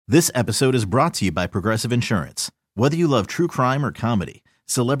This episode is brought to you by Progressive Insurance. Whether you love true crime or comedy,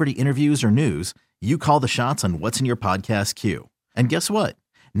 celebrity interviews or news, you call the shots on what's in your podcast queue. And guess what?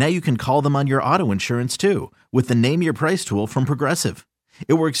 Now you can call them on your auto insurance too with the Name Your Price tool from Progressive.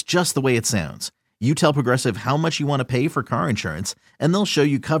 It works just the way it sounds. You tell Progressive how much you want to pay for car insurance, and they'll show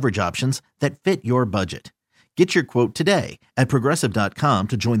you coverage options that fit your budget. Get your quote today at Progressive.com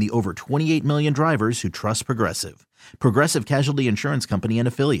to join the over 28 million drivers who trust Progressive. Progressive Casualty Insurance Company and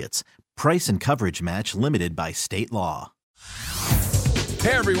Affiliates. Price and coverage match limited by state law.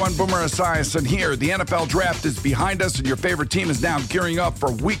 Hey everyone, Boomer Esiason here. The NFL draft is behind us and your favorite team is now gearing up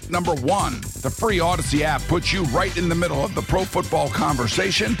for week number 1. The free Odyssey app puts you right in the middle of the pro football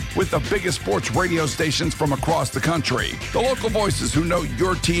conversation with the biggest sports radio stations from across the country. The local voices who know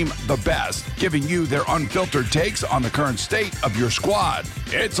your team the best, giving you their unfiltered takes on the current state of your squad.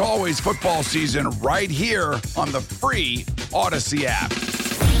 It's always football season right here on the free Odyssey app.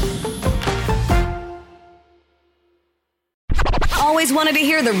 Always wanted to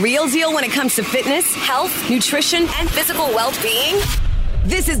hear the real deal when it comes to fitness, health, nutrition, and physical well-being?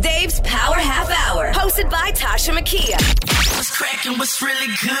 This is Dave's Power Half Hour, hosted by Tasha Makia. What's cracking? What's really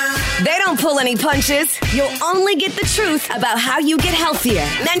good? They don't pull any punches. You'll only get the truth about how you get healthier,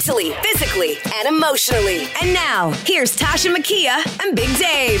 mentally, physically, and emotionally. And now, here's Tasha Makia and Big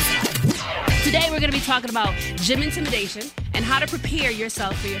Dave. Today we're going to be talking about gym intimidation and how to prepare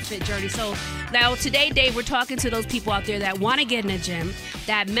yourself for your fit journey. So now today, Dave, we're talking to those people out there that want to get in a gym,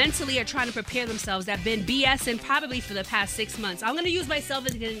 that mentally are trying to prepare themselves, that have been BSing probably for the past 6 months. I'm going to use myself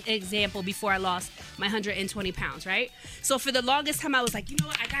as an example before I lost my 120 pounds, right? So for the longest time, I was like, you know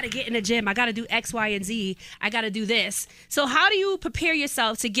what? I got to get in a gym. I got to do X, Y, and Z. I got to do this. So how do you prepare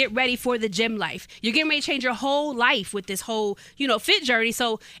yourself to get ready for the gym life? You're getting ready to change your whole life with this whole, fit journey.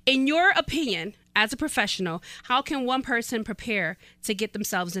 So in your opinion, as a professional, how can one person prepare to get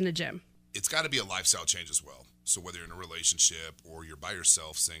themselves in the gym? It's got to be a lifestyle change as well. So whether you're in a relationship or you're by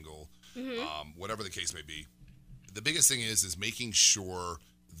yourself, single, whatever the case may be, the biggest thing is making sure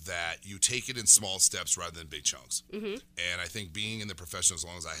that you take it in small steps rather than big chunks. And I think being in the profession as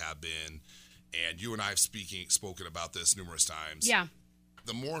long as I have been, and you and I have spoken about this numerous times. Yeah.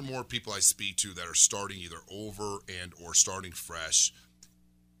 The more and more people I speak to that are starting either over and or starting fresh,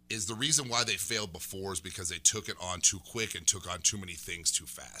 is the reason why they failed before is because they took it on too quick and took on too many things too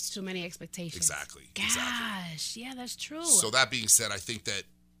fast. Too many expectations. Exactly. Yeah, that's true. So that being said, I think that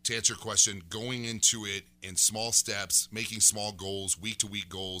to answer your question, going into it in small steps, making small goals, week-to-week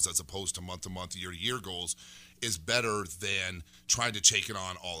goals, as opposed to month-to-month, year-to-year goals, is better than trying to take it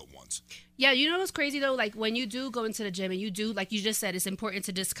on all at once. Yeah, you know what's crazy though? Like when you do go into the gym and you do, like you just said, it's important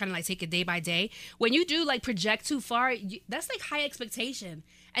to just kind of like take it day by day. When you do like project too far, that's like high expectation.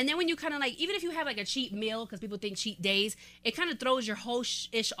 And then when you kind of like, even if you have like a cheat meal, because people think cheat days, it kind of throws your whole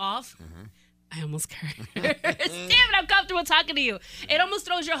ish off. I almost cursed. Damn it, I'm comfortable talking to you. It almost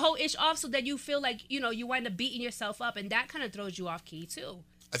throws your whole ish off so that you feel like, you wind up beating yourself up. And that kind of throws you off key too.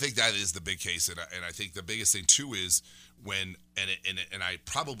 I think that is the big case, and I think the biggest thing too is when and I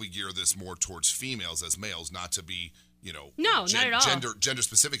probably gear this more towards females as males, not to be not at all gender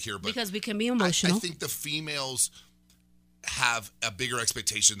specific here, but because we can be emotional. I think the females have a bigger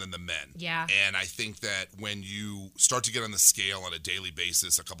expectation than the men. Yeah, and I think that when you start to get on the scale on a daily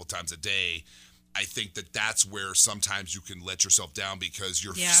basis, a couple times a day, I think that that's where sometimes you can let yourself down because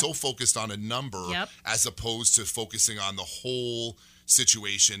you're so focused on a number as opposed to focusing on the whole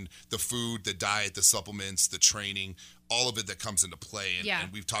situation, the food, the diet, the supplements, the training, all of it that comes into play.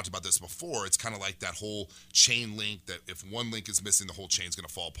 And we've talked about this before. It's kind of like that whole chain link that if one link is missing, the whole chain's going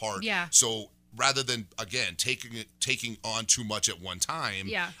to fall apart. Yeah. So rather than, again, taking on too much at one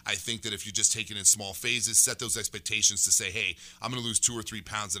time, I think that if you just take it in small phases, set those expectations to say, hey, I'm going to lose 2 or 3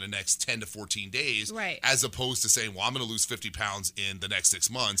 pounds in the next 10 to 14 days, as opposed to saying, well, I'm going to lose 50 pounds in the next 6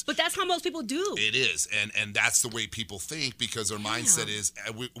 months. But that's how most people do. It is. And that's the way people think because their mindset is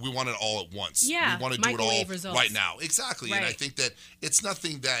we want it all at once. Yeah. We want to do it all results. right now. Exactly. Right. And I think that it's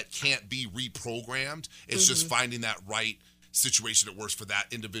nothing that can't be reprogrammed. It's just finding that right situation that works for that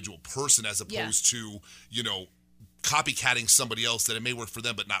individual person as opposed to, copycatting somebody else that it may work for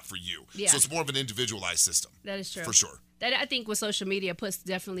them but not for you. Yeah. So it's more of an individualized system. That is true. For sure. That I think with social media puts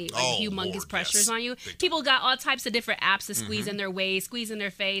definitely humongous pressures on you. People got all types of different apps to squeeze in their ways, squeeze in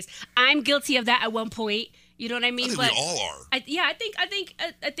their face. I'm guilty of that at one point. You know what I mean? I think we all are.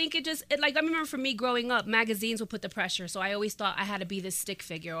 I think it just like I remember for me growing up, magazines would put the pressure. So I always thought I had to be this stick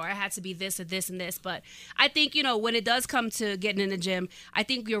figure, or I had to be this or this and this. But I think when it does come to getting in the gym, I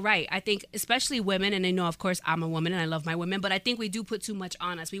think you're right. I think especially women, and of course I'm a woman and I love my women, but I think we do put too much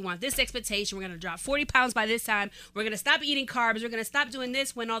on us. We want this expectation. We're gonna drop 40 pounds by this time. We're gonna stop eating carbs. We're gonna stop doing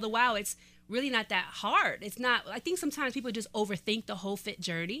this. When all the while it's really not that hard. It's not. I think sometimes people just overthink the whole fit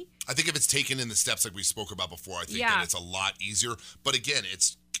journey. I think if it's taken in the steps like we spoke about before, I think that it's a lot easier. But again,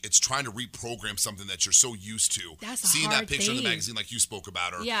 it's trying to reprogram something that you're so used to. That's seeing a hard that picture thing. in the magazine like you spoke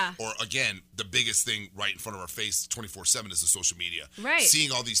about, or again, the biggest thing right in front of our face 24/7 is the social media. Right.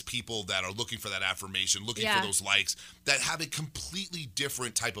 Seeing all these people that are looking for that affirmation, looking for those likes, that have a completely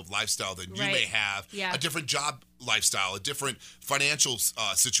different type of lifestyle than you may have, a different job lifestyle, a different financial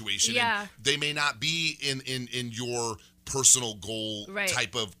situation. And they may not be in your personal goal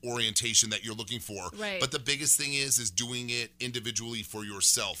type of orientation that you're looking for. Right. But the biggest thing is doing it individually for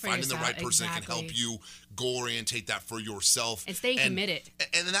yourself. Finding the right person that can help you goal orientate that for yourself. And staying committed.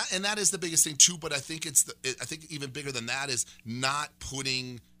 And that is the biggest thing too, but I think I think even bigger than that is not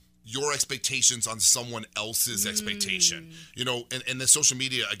putting your expectations on someone else's expectation. And the social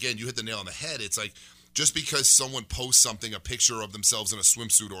media, again, you hit the nail on the head. It's like, just because someone posts something, a picture of themselves in a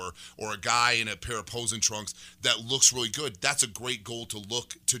swimsuit or a guy in a pair of posing trunks that looks really good, that's a great goal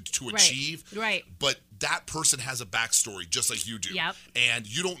to achieve. Right. But that person has a backstory just like you do. Yep. And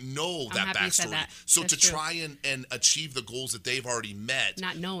you don't know that backstory. So that's to true. try and achieve the goals that they've already met,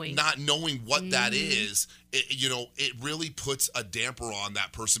 not knowing what that is, it really puts a damper on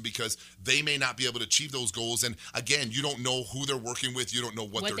that person because they may not be able to achieve those goals. And again, you don't know who they're working with. You don't know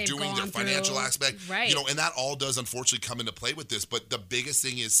what they're doing, their financial aspect. Right. And that all does unfortunately come into play with this. But the biggest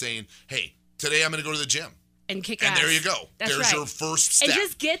thing is saying, hey, today I'm going to go to the gym. And kick and ass. There you go. There's your first step. And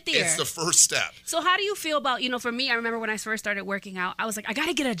just get there. It's the first step. So how do you feel about, for me, I remember when I first started working out, I was like, I got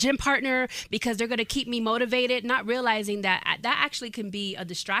to get a gym partner because they're going to keep me motivated, not realizing that actually can be a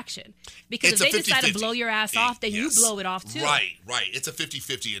distraction. Because if they decide to blow your ass off, then you blow it off too. Right. It's a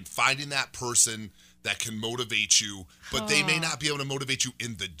 50-50. And finding that person that can motivate you, but they may not be able to motivate you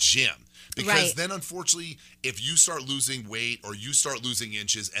in the gym. Because then, unfortunately, if you start losing weight or you start losing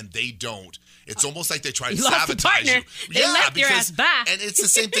inches and they don't, it's almost like they try to sabotage you. They left your ass back. And it's the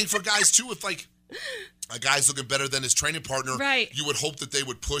same thing for guys, too. If, like, a guy's looking better than his training partner, you would hope that they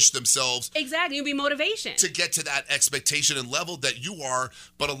would push themselves. Exactly. It would be motivation. To get to that expectation and level that you are,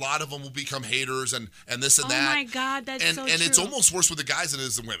 but a lot of them will become haters and this and that. Oh, my God, that's so true. And it's almost worse with the guys than it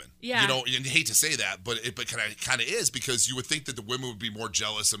is the women. Yeah. And you hate to say that, but it kind of is because you would think that the women would be more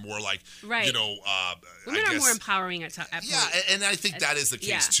jealous and more like, women are more empowering at times. Yeah, and I think that is the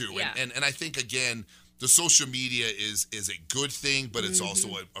case too. Yeah. And I think, again, the social media is a good thing, but it's also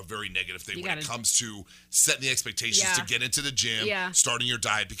a very negative thing when it comes to setting the expectations to get into the gym, starting your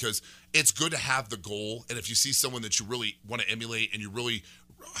diet, because it's good to have the goal. And if you see someone that you really want to emulate and you really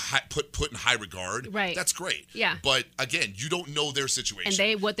put in high regard, that's great. Yeah. But again, you don't know their situation.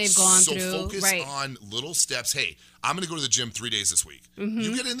 And what they've gone through. So focus on little steps. Hey, I'm going to go to the gym 3 days this week.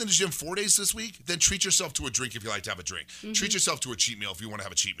 You get into the gym 4 days this week, then treat yourself to a drink if you like to have a drink. Treat yourself to a cheat meal if you want to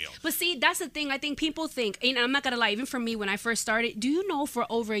have a cheat meal. But see, that's the thing. I think people think, and I'm not going to lie, even for me when I first started, do you know for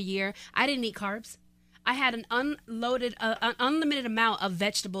over a year, I didn't eat carbs? I had an unlimited amount of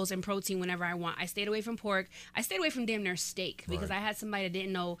vegetables and protein whenever I want. I stayed away from pork. I stayed away from damn near steak because I had somebody that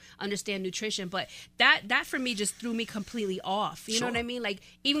didn't understand nutrition. But that for me just threw me completely off. You know what I mean? Like,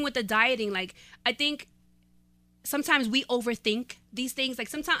 even with the dieting, like, I think sometimes we overthink these things. Like,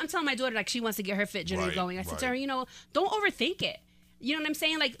 sometimes I'm telling my daughter, like, she wants to get her fit journey going. I said to her, don't overthink it. You know what I'm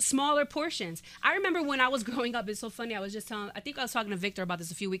saying? Like, smaller portions. I remember when I was growing up, it's so funny. I think I was talking to Victor about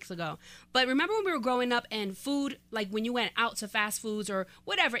this a few weeks ago. But remember when we were growing up and food, like when you went out to fast foods or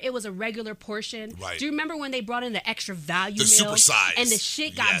whatever, it was a regular portion. Right. Do you remember when they brought in the extra value meals? The super size. And the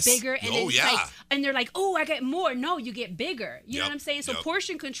shit got bigger. And and they're like, oh, I get more. No, you get bigger. You know what I'm saying? So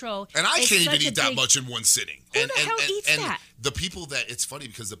portion control. And I can't even eat that much in one sitting. Who the hell eats that? The people that, it's funny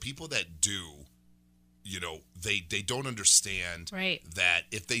because the people that do, they don't understand that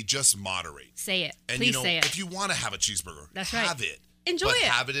if they just moderate. Say it. And Please say it. If you want to have a cheeseburger, have it. Enjoy but it.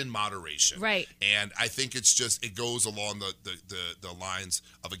 Have it in moderation. Right. And I think it goes along the lines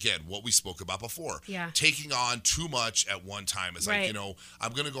of, again, what we spoke about before. Yeah. Taking on too much at one time is like,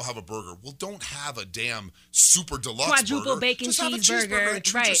 I'm going to go have a burger. Well, don't have a damn super deluxe quadruple burger. bacon Just have a cheeseburger and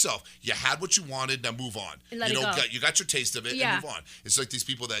treat right. yourself. You had what you wanted, now move on. And let it go. You got your taste of it and move on. It's like these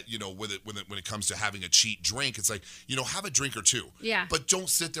people that, when it comes to having a cheat drink, it's like, have a drink or two. Yeah. But don't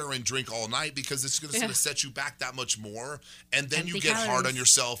sit there and drink all night because it's going to set you back that much more. And then you get get hard on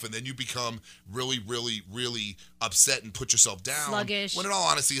yourself, and then you become really, really, really upset and put yourself down. Sluggish. When in all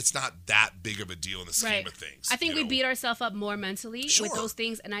honesty, it's not that big of a deal in the scheme of things. I think we beat ourselves up more mentally with those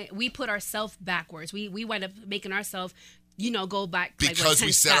things, and we put ourselves backwards. We wind up making ourselves, go back. Because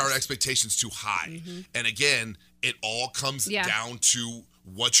we set our expectations too high. And again, it all comes down to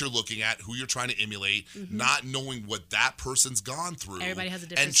what you're looking at, who you're trying to emulate, not knowing what that person's gone through. Everybody has a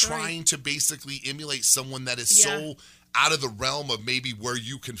different story. And trying to basically emulate someone that is so out of the realm of maybe where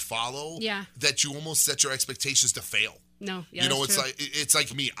you can follow that you almost set your expectations to fail. No, it's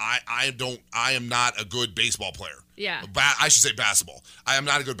like me. I am not a good baseball player. Yeah. I should say basketball. I am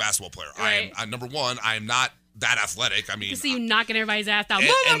not a good basketball player. Right. Number one, I am not that athletic. I mean, you see you knocking everybody's ass down.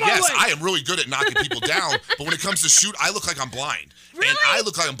 And yes, I am really good at knocking people down. But when it comes to shoot, I look like I'm blind. Really? And I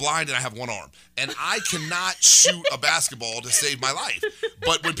look like I'm blind and I have one arm. And I cannot shoot a basketball to save my life.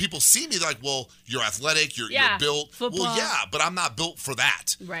 But when people see me, they're like, well, you're athletic, you're built. Football. Well, yeah, but I'm not built for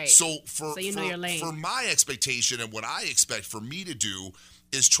that. Right. So you know your lane. For my expectation and what I expect for me to do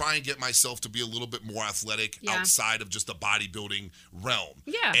is try and get myself to be a little bit more athletic outside of just the bodybuilding realm.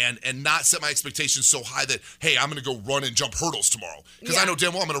 Yeah. And not set my expectations so high that, hey, I'm going to go run and jump hurdles tomorrow. Because I know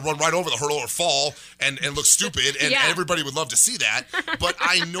damn well I'm going to run right over the hurdle or fall and look stupid, and everybody would love to see that. But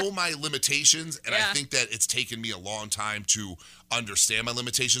I know my limitations, and I think that it's taken me a long time to understand my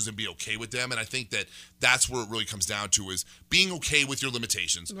limitations and be okay with them. And I think that that's where it really comes down to is being okay with your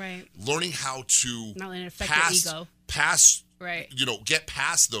limitations. Right. Learning how to not letting it affect your ego. Get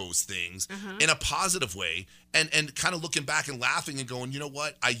past those things in a positive way and kind of looking back and laughing and going, you know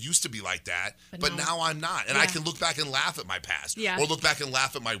what? I used to be like that, but now I'm not. And I can look back and laugh at my past or look back and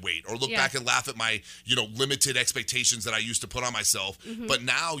laugh at my weight or look back and laugh at my, limited expectations that I used to put on myself. But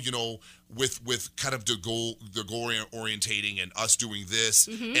now, with kind of the goal orientating and us doing this,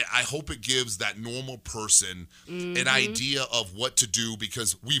 I hope it gives that normal person an idea of what to do,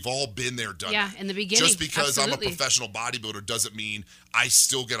 because we've all been there, done that. In the beginning. Just because I'm a professional bodybuilder doesn't mean I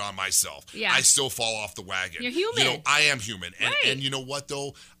still get on myself. Yeah. I still fall off the wagon. You're human. I am human. And you know what,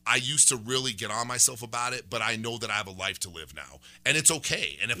 though? I used to really get on myself about it, but I know that I have a life to live now. And it's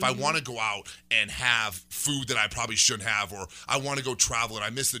okay. And if I want to go out and have food that I probably shouldn't have, or I want to go travel and I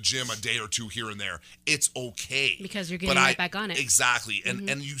miss the gym a day or two here and there, it's okay. Because you're getting right back on it. Exactly.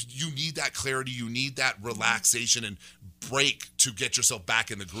 And you need that clarity. You need that relaxation and break to get yourself back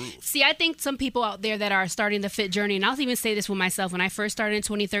in the groove. See, I think some people out there that are starting the fit journey, and I'll even say this with myself, when I first started in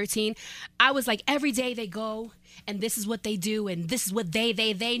 2013, I was like, every day they go, and this is what they do, and this is what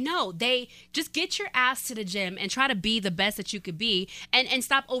they know. They just get your ass to the gym and try to be the best that you could be, and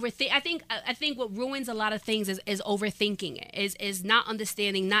stop overthinking. I think what ruins a lot of things is overthinking it, is not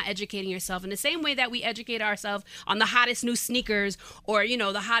understanding, not educating yourself in the same way that we educate ourselves on the hottest new sneakers or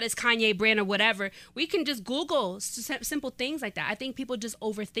the hottest Kanye brand or whatever. We can just Google simple things like that. I think people just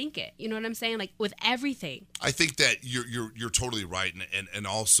overthink it. You know what I'm saying? Like with everything. I think that you're totally right, and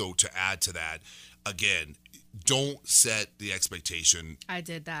also to add to that, again, don't set the expectation. I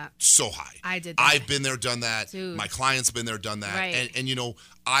did that. So high. I did that. I've been there, done that. Dude. My clients been there, done that. Right. And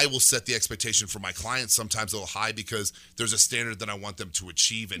I will set the expectation for my clients sometimes a little high because there's a standard that I want them to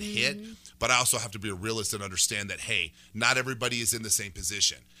achieve and hit. But I also have to be a realist and understand that, hey, not everybody is in the same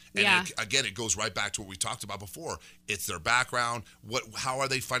position. And again, it goes right back to what we talked about before. It's their background. How are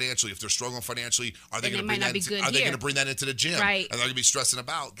they financially? If they're struggling financially, are they going to bring that into the gym? Right. And they're going to be stressing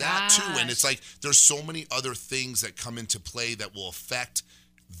about that too. And it's like there's so many other things that come into play that will affect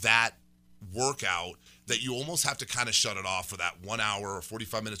that workout that you almost have to kind of shut it off for that 1 hour or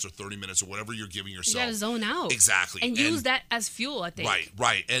 45 minutes or 30 minutes or whatever you're giving yourself. You got to zone out. Exactly. And use that as fuel, I think.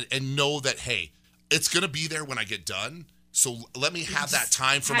 Right. And know that, hey, it's going to be there when I get done. So let me have that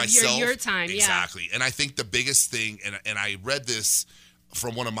time for myself. Your time, exactly. And I think the biggest thing, and I read this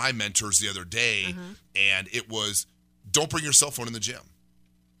from one of my mentors the other day, and it was, don't bring your cell phone in the gym.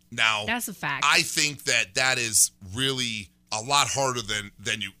 Now, that's a fact. I think that is really a lot harder than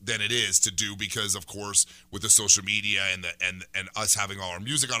it is to do because, of course, with the social media and us having all our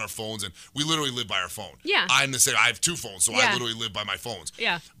music on our phones, and we literally live by our phone. Yeah. I'm the same. I have two phones, so I literally live by my phones.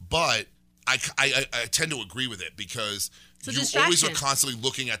 Yeah. But I tend to agree with it because you always are constantly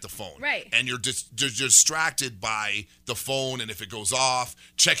looking at the phone. Right. And you're distracted by the phone, and if it goes off,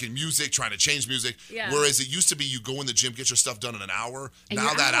 checking music, trying to change music. Yeah. Whereas it used to be you go in the gym, get your stuff done in an hour. And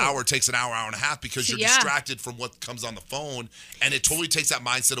now that hour takes an hour and a half because you're distracted from what comes on the phone, and it totally takes that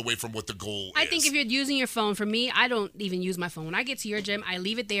mindset away from what the goal is. I think if you're using your phone, for me, I don't even use my phone. When I get to your gym, I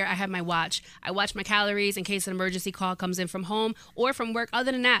leave it there. I have my watch. I watch my calories in case an emergency call comes in from home or from work.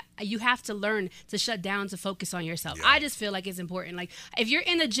 Other than that, you have to learn to shut down, to focus on yourself. Yeah. I just feel feel like it's important. Like if you're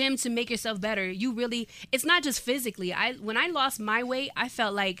in the gym to make yourself better, it's not just physically. When I lost my weight, I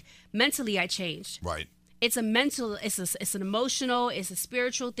felt like mentally I changed. Right. It's a mental, it's an emotional, it's a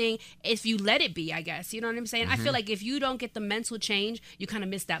spiritual thing. If you let it be, I guess. You know what I'm saying? I feel like if you don't get the mental change, you kind of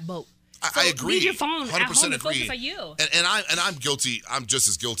miss that boat. I agree. Leave your phone 100% at home and agree. focus on you. And I'm guilty. I'm just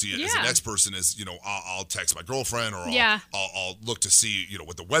as guilty as the next person is. I'll text my girlfriend or I'll look to see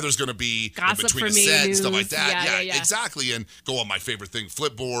what the weather's going to be Gossip in between a set and stuff like that. Yeah, exactly. And go on my favorite thing,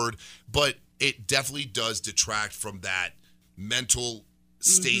 Flipboard. But it definitely does detract from that mental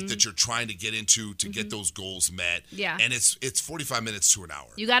state that you're trying to get into to get those goals met. Yeah. And it's 45 minutes to an hour.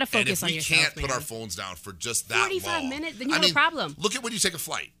 You got to focus on yourself. And if we can't put our phones down for just that 45 minutes, then you have a problem. Look at when you take a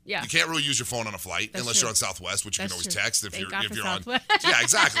flight. Yeah. You can't really use your phone on a flight unless you're on Southwest, which you can always text if you're on. Yeah,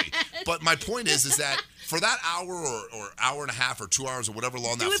 exactly. But my point is that for that hour or hour and a half or 2 hours or whatever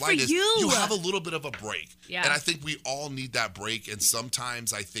long that flight is, you have a little bit of a break. Yeah. And I think we all need that break. And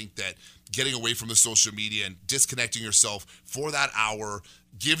sometimes I think that getting away from the social media and disconnecting yourself for that hour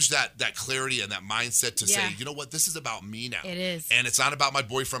gives that clarity and that mindset to say, you know what, this is about me now. It is. And it's not about my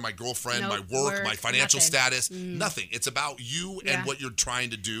boyfriend, my girlfriend, my work, my financial status, nothing. It's about you and what you're trying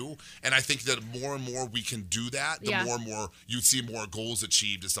to do. And I think that more and more we can do that, the more and more you see more goals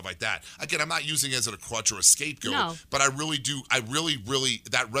achieved and stuff like that. Again, I'm not using it as a crutch or a scapegoat, but I really do. I really,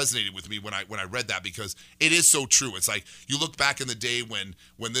 that resonated with me when I read that, because it is so true. It's like you look back in the day when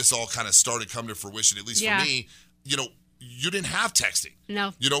this all kind of started coming to fruition, at least for me, you didn't have texting.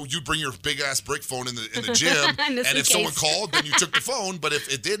 No. You'd bring your big ass brick phone in the gym, and if someone called, then you took the phone. But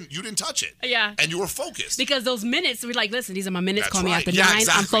if it didn't, you didn't touch it. Yeah. And you were focused. Because those minutes, we're like, listen, these are my minutes. Call me after 9.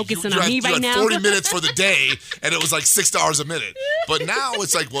 Exactly. I'm focusing on me right now. You had 40 minutes for the day, and it was like $6 a minute. But now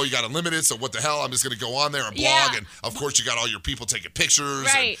it's like, well, you got to limit it. So what the hell? I'm just going to go on there and blog. And of course, you got all your people taking pictures.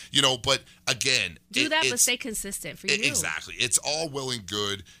 Right. And, but again, do that, but stay consistent for you. Exactly. It's all well and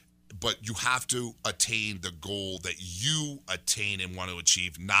good. But you have to attain the goal that you attain and want to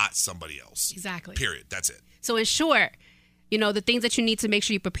achieve, not somebody else. Exactly. Period. That's it. So in short, the things that you need to make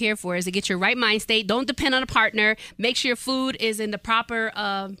sure you prepare for is to get your right mind state. Don't depend on a partner. Make sure your food is in the proper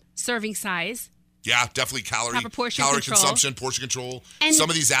serving size. Yeah, definitely calorie consumption, portion control. And some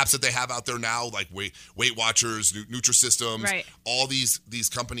of these apps that they have out there now, like Weight Watchers, Nutrisystems, all these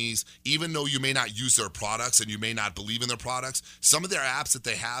companies, even though you may not use their products and you may not believe in their products, some of their apps that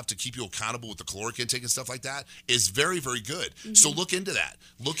they have to keep you accountable with the caloric intake and stuff like that is very, very good. Mm-hmm. So look into that.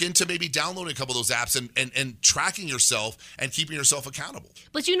 Look into maybe downloading a couple of those apps and tracking yourself and keeping yourself accountable.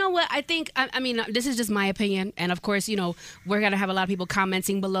 But you know what? I think, this is just my opinion. And of course, we're going to have a lot of people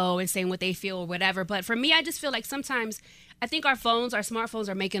commenting below and saying what they feel or whatever. But for me, I just feel like sometimes I think our smartphones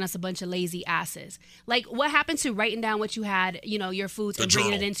are making us a bunch of lazy asses. Like, what happened to writing down what you had, your foods and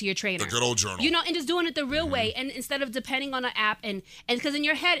bringing it into your trainer? The good old journal. And just doing it the real way. And instead of depending on an app and because in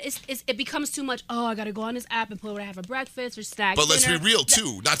your head, it becomes too much. Oh, I got to go on this app and put what I have for breakfast or snack. But let's be real,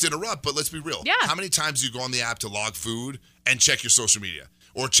 too. Not to interrupt, but let's be real. Yeah. How many times do you go on the app to log food and check your social media?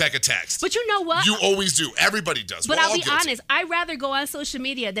 Or check a text. But you know what? You always do. Everybody does. But I'll be honest. I'd rather go on social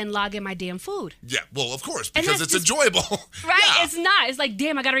media than log in my damn food. Yeah, well, of course, because it's enjoyable. Right? Yeah. It's not. It's like,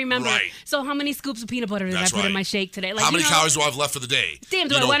 damn, I got to remember. Right. So how many scoops of peanut butter did I put in my shake today? Like, how many calories do I have left for the day? Damn,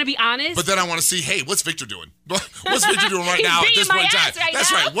 do I want to be honest? But then I want to see, hey, what's Victor doing? What's Victor doing right now at this point in time?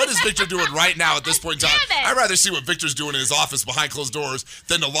 That's right. What is Victor doing right now at this point in time? I'd rather see what Victor's doing in his office behind closed doors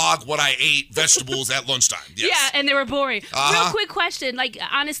than to log what I ate vegetables at lunchtime. Yes. Yeah, and they were boring. Real quick question, like,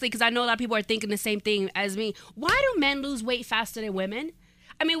 honestly, because I know a lot of people are thinking the same thing as me. Why do men lose weight faster than women?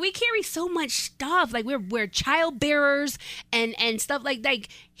 I mean, we carry so much stuff. Like, we're child bearers and stuff like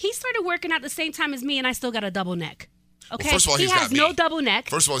he started working out the same time as me, and I still got a double neck. Okay, well, first of all, he has no double neck.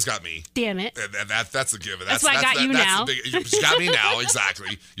 First of all, he's got me. Damn it. And that's a given. That's why I got you now. He's got me now,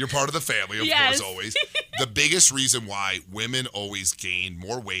 exactly. You're part of the family, of course, always. The biggest reason why women always gain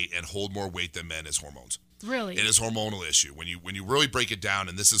more weight and hold more weight than men is hormones. Really? It is a hormonal issue. When you really break it down,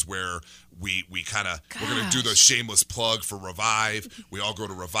 and this is where we're going to do the shameless plug for Revive. We all go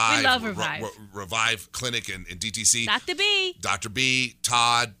to Revive. We love Revive. Revive Clinic in DTC. Dr. B,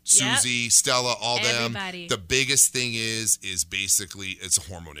 Todd, Susie, Stella, all everybody. Them. The biggest thing is basically it's a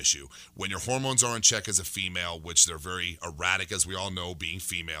hormone issue. When your hormones are in check as a female, which they're very erratic, as we all know, being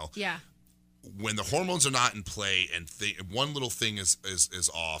female. Yeah. When the hormones are not in play and one little thing is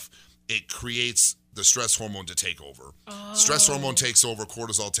off, it creates the stress hormone to take over. Oh. Stress hormone takes over,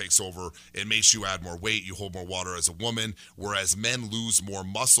 cortisol takes over. It makes you add more weight. You hold more water as a woman, whereas men lose more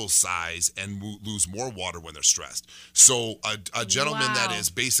muscle size and lose more water when they're stressed. So a gentleman that is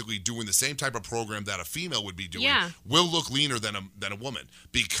basically doing the same type of program that a female would be doing will look leaner than a woman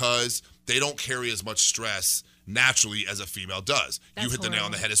because they don't carry as much stress naturally as a female does. You hit the nail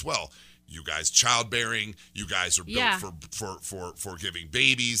on the head as well. You guys childbearing, you guys are built for giving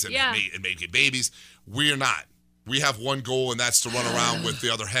babies and making babies. We're not. We have one goal, and that's to run around with the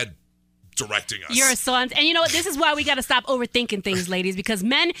other head directing us. You're so and you know what? This is why we got to stop overthinking things, ladies, because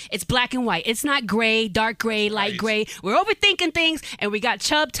men, it's black and white. It's not gray, dark gray, light gray. We're overthinking things, and we got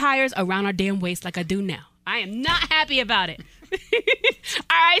chub tires around our damn waist like I do now. I am not happy about it. All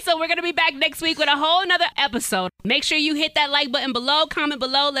right, so we're going to be back next week with a whole nother episode. Make sure you hit that like button below, comment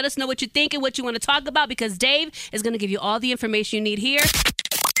below, let us know what you think and what you want to talk about, because Dave is going to give you all the information you need here.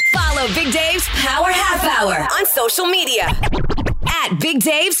 Follow Big Dave's Power Half Hour on social media at Big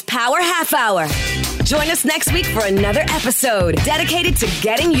Dave's Power Half Hour. Join us next week for another episode dedicated to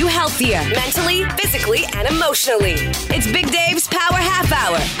getting you healthier mentally, physically, and emotionally. It's Big Dave's Power Half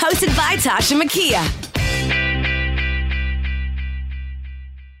Hour, hosted by Tasha Makia.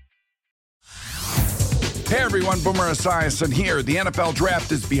 Hey everyone, Boomer Esiason here. The NFL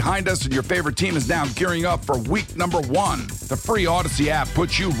Draft is behind us and your favorite team is now gearing up for week number 1. The free Odyssey app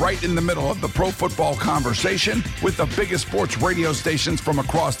puts you right in the middle of the pro football conversation with the biggest sports radio stations from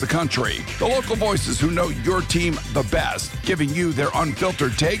across the country. The local voices who know your team the best, giving you their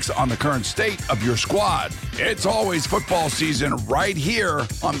unfiltered takes on the current state of your squad. It's always football season right here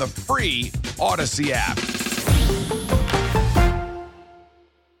on the free Odyssey app.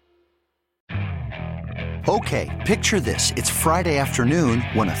 Okay, picture this. It's Friday afternoon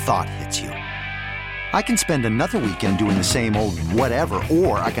when a thought hits you. I can spend another weekend doing the same old whatever,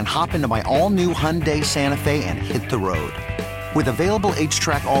 or I can hop into my all-new Hyundai Santa Fe and hit the road. With available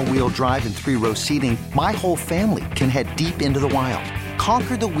H-Track all-wheel drive and 3-row seating, my whole family can head deep into the wild.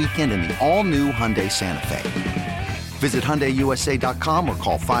 Conquer the weekend in the all-new Hyundai Santa Fe. Visit HyundaiUSA.com or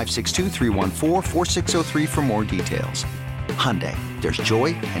call 562-314-4603 for more details. Hyundai, there's joy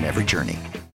in every journey.